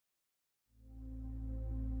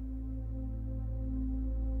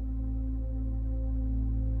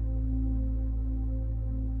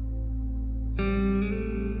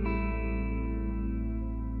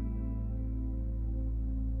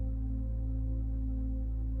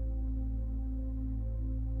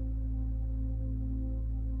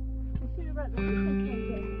front license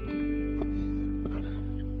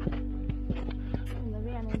in the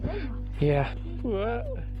van and thing. Yeah. What?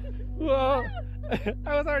 Whoa!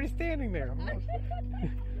 I was already standing there.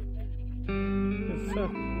 It's so...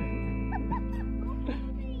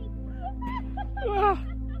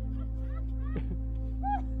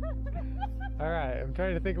 Alright, I'm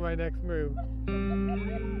trying to think of my next move.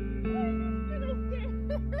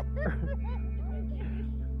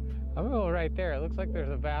 I'm going to go right there. It looks like there's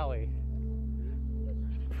a valley.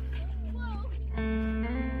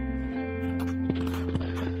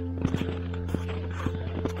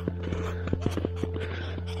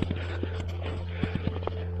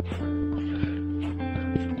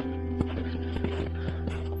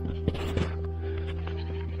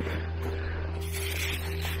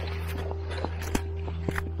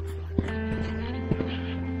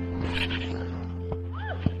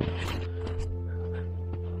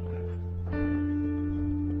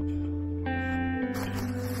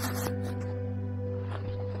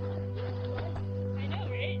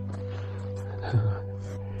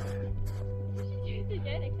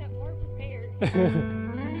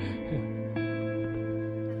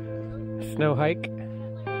 Snow hike.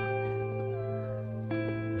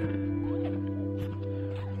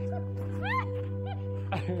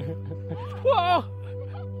 Whoa!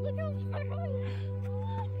 Look how far away.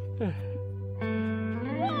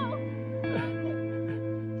 Whoa!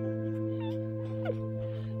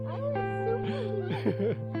 I was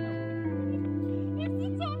super.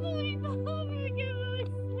 It's unbelievable. Oh my goodness.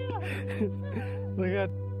 Look at.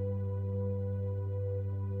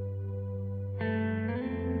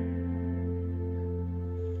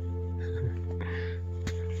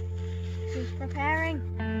 She's preparing.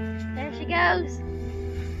 There she goes.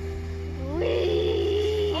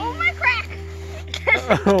 Whee! Oh my crack!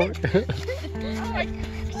 Oh. Oh my god,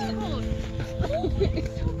 so cold.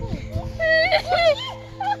 It's so cold.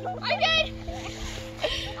 I did!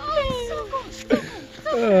 Oh, it's so cold. So cold. So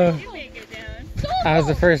cold. You make it down. So I was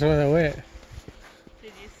the first one that went.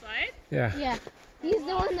 Did you slide? Yeah. Yeah. He's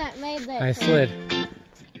the one that made that. I slid.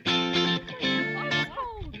 Oh, it's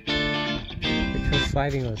cold. Because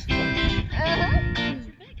sliding was fun. Uh-huh.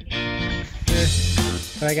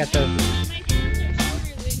 But I got the.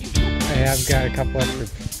 I've got a couple extra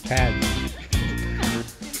pads.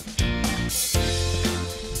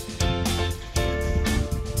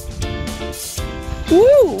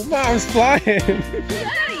 Woo! Mom's flying!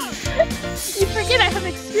 You forget I have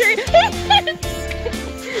experience.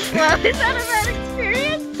 Well, is that a bad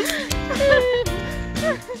experience?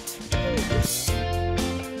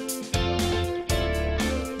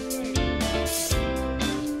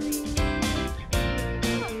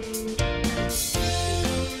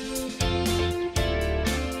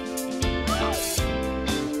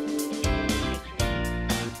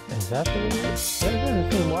 Is that the one? That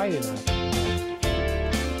doesn't seem wide enough.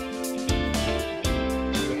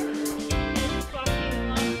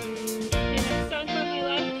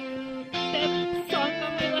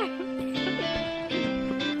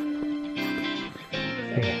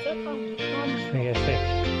 Make it thick.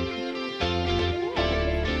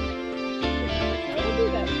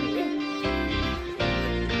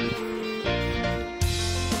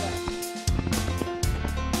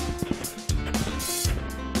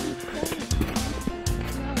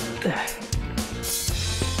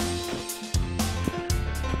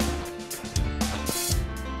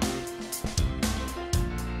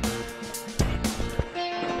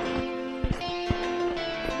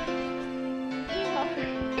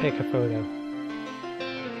 Take a photo.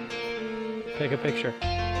 Take a picture.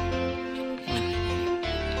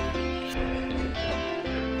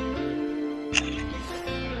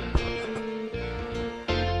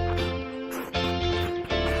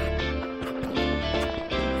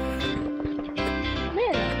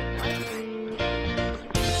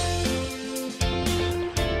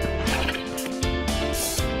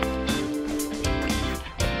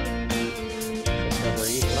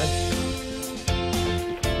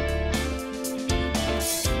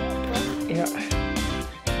 Yeah.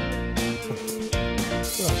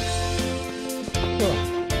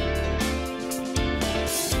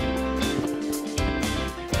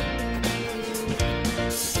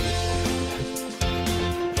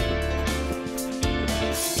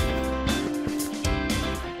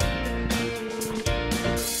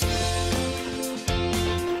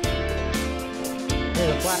 Here's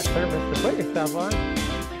a flat surface to put your stuff on.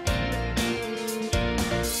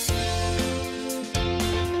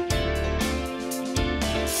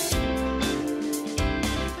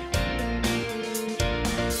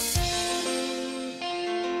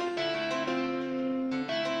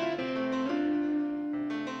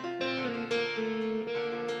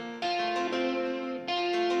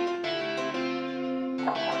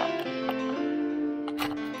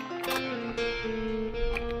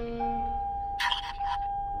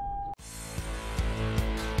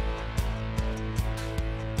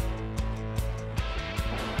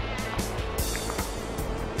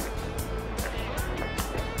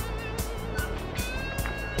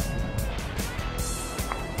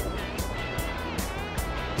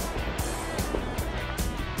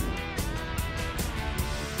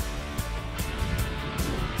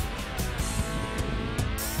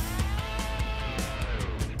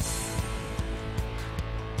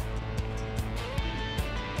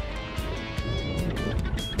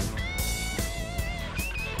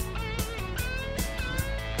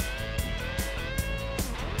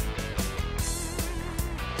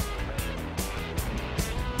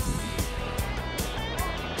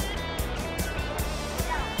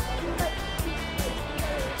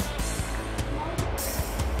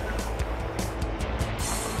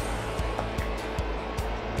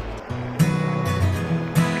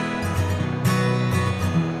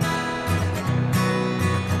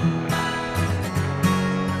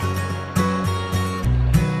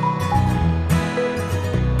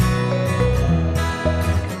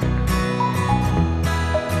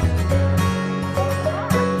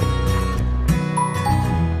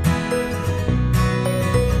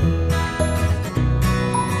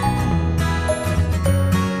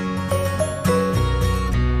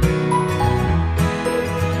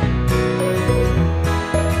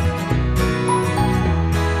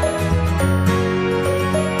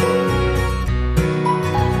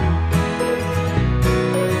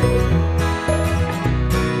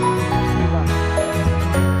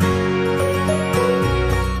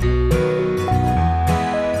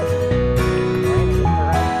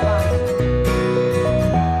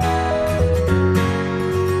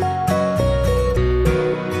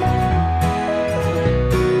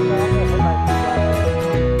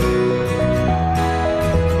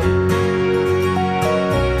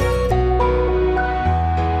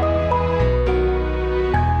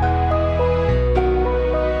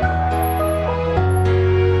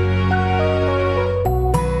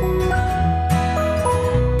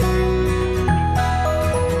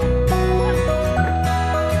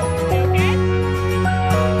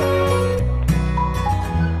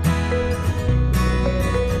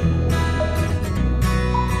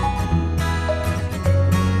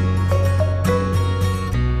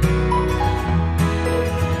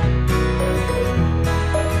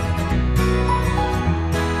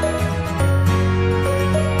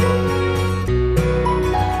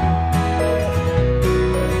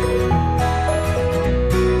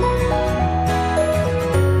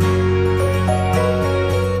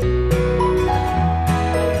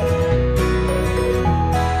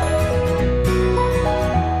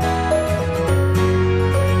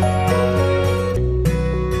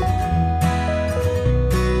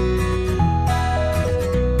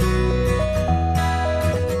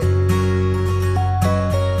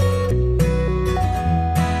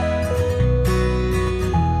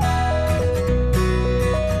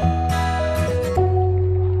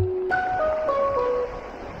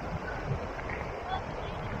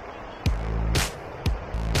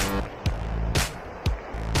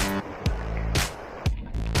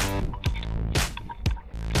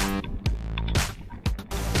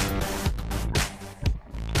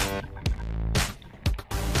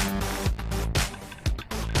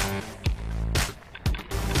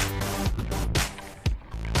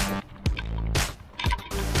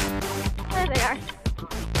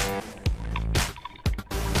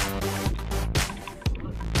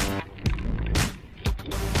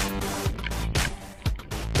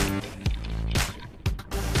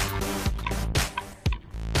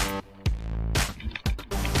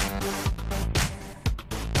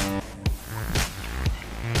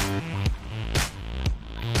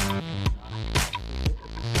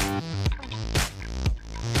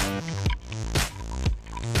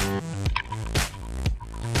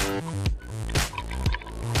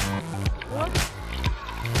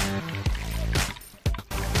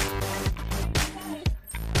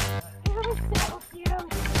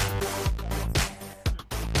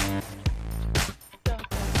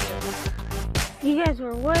 You guys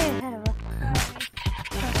were way ahead of us.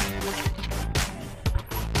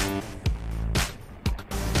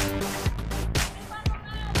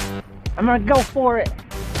 I'm gonna go for it.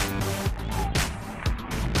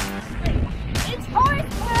 It's horse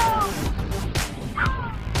poop!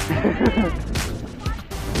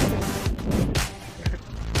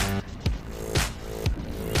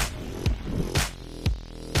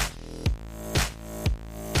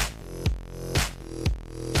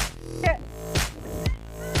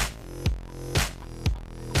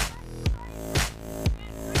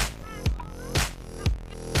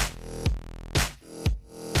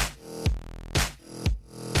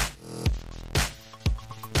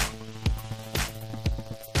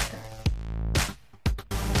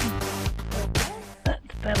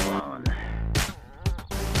 Pedal on. The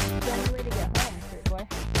only way to get home, sweet boy.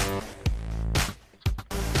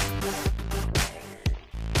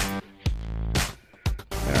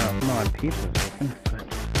 I don't know if Mod Pizza is open, but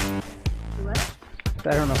What? I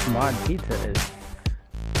don't know if Mod Pizza is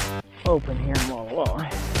open here in Walla Walla.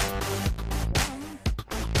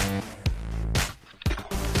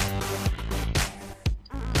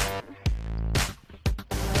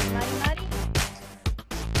 Nutty, nutty?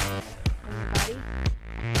 Nutty?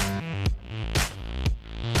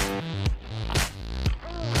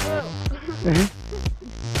 Oh, whoa.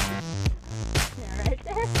 Yeah, right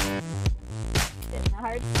there. Getting the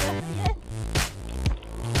hard stuff again.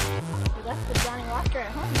 We left the Johnny Walker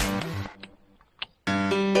at home.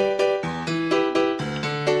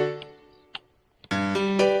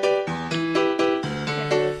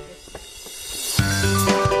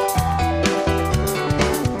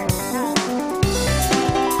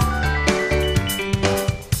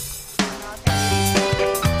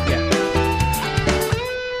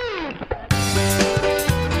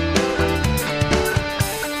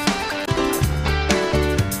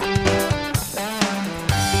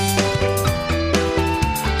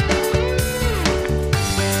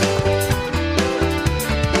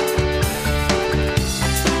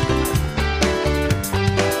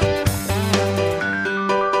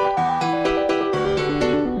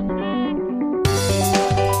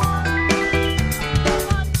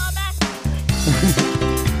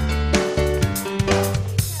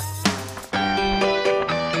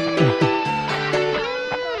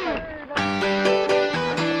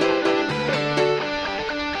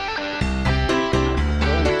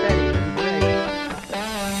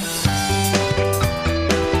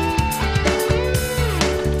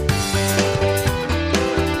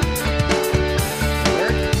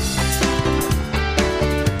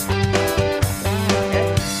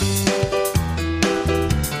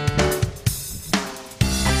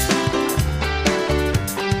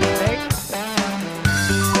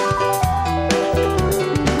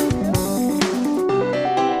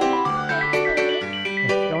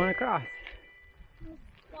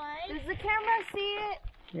 Does the camera see it?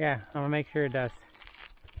 Yeah, I'm gonna make sure it does.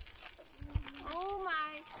 Oh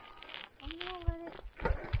my. I'm gonna let it.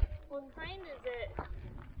 What kind is it?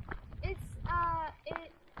 It's,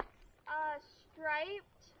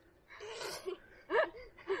 striped.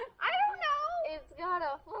 I don't know. It's got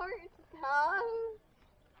a forked tongue.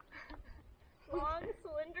 Long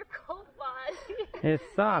cylindrical body. It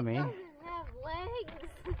saw me. It doesn't have legs.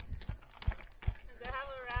 Does it have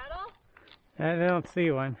a rattle? I don't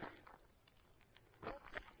see one.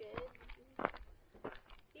 Good.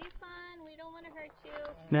 Be fun. We don't want to hurt you.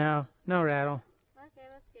 No, no rattle. Okay,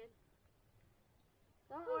 that's good.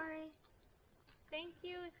 Don't worry. Thank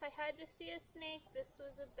you. If I had to see a snake, this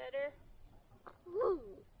was a better Woo.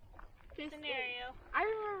 scenario. I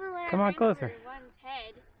remember when Come I on ran closer. over one's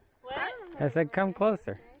head. What? I said come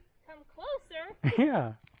closer. Come closer.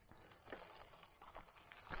 Yeah.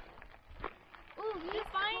 Ooh, he's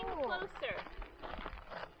Define cool. closer.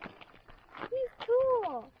 He's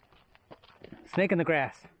cool. Snake in the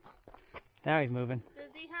grass. Now he's moving.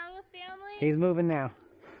 Does he have a family? He's moving now.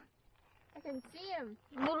 I can see him.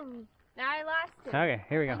 Now I lost him. Okay,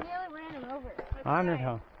 here we I go. nearly ran him over. That's On right. his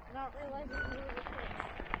home. I don't realize it's moving the place.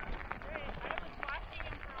 Right. I was watching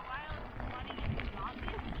him for a while and just wanting him to not be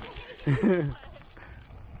a snake.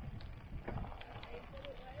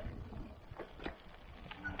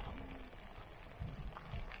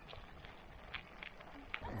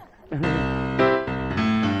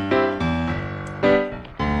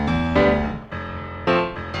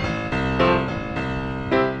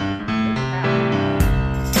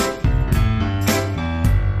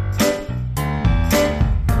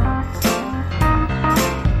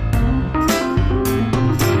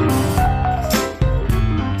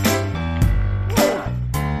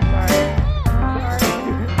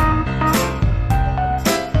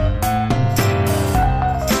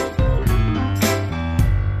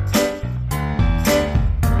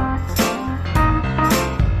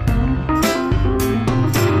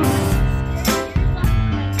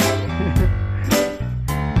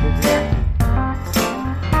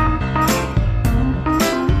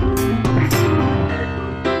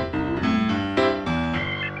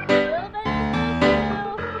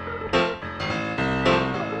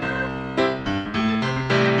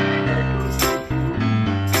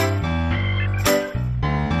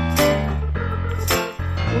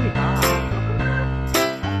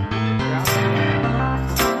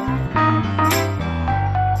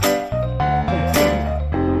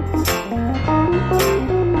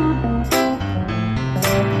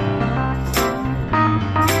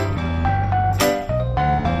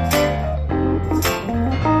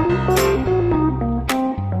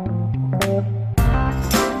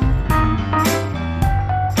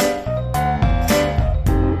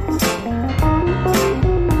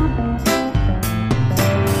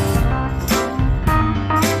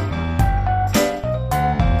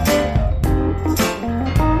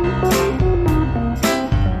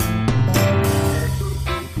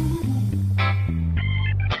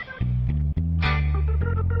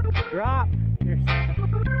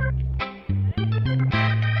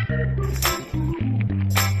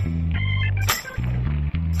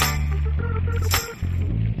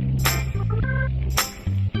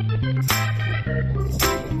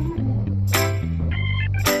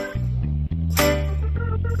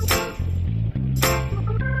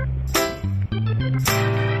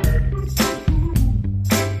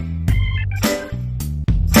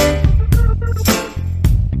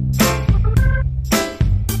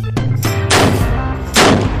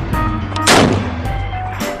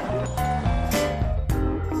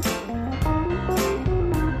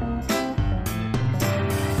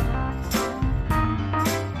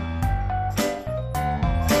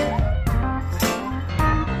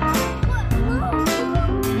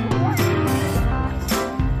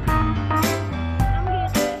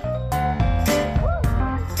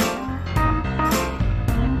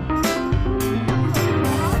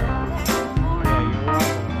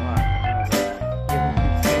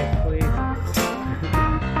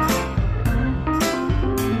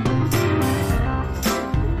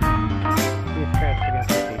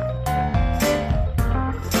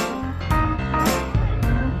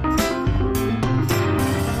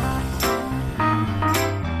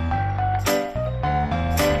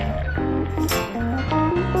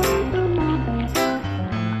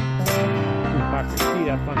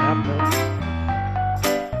 got fun after.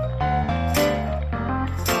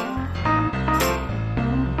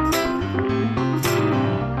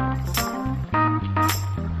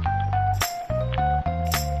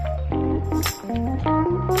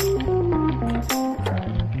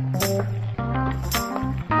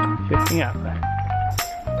 Shifting up.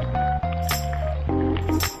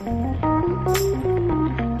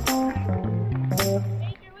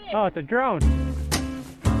 Oh, it's a drone.